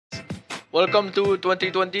Welcome to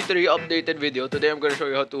 2023 updated video. Today I'm gonna show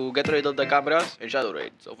you how to get rid of the cameras in Shadow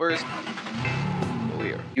Raid. So first, go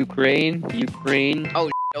here. Ukraine. Oh,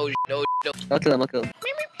 no. I'll kill him.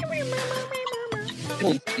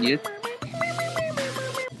 Don't see it.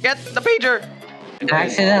 Get the pager! I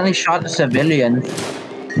accidentally shot a civilian.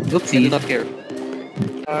 I do Oopsie. not care.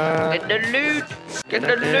 Get the loot! Get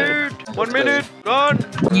the loot! 1 minute! Run!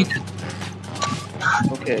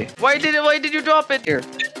 Okay. Why did you drop it? Here.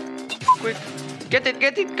 Quick. Get it!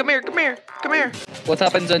 Come here! What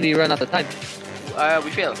happens when we run out of time?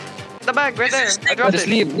 We fail. The bag right there. I dropped Just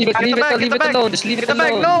it. leave it alone. Just leave it Get the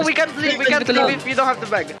bag. alone. No, Just we can't leave. We can't leave if you don't have the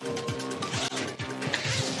bag.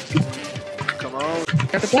 Come on.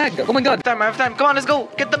 Get the bag. Oh my god. I have time. Come on, let's go.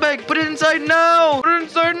 Get the bag. Put it inside now. Put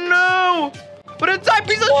it inside,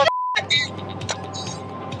 piece of shit.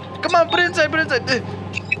 Come on, put it inside.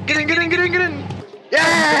 Get in.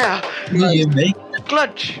 Yeah. You make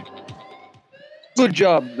Clutch. Good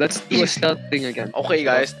job. Let's do a stealth thing again. Okay,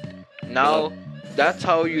 guys. Now that's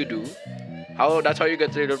how you do. That's how you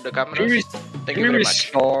get rid of the cameras. Thank you very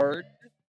much. Restart.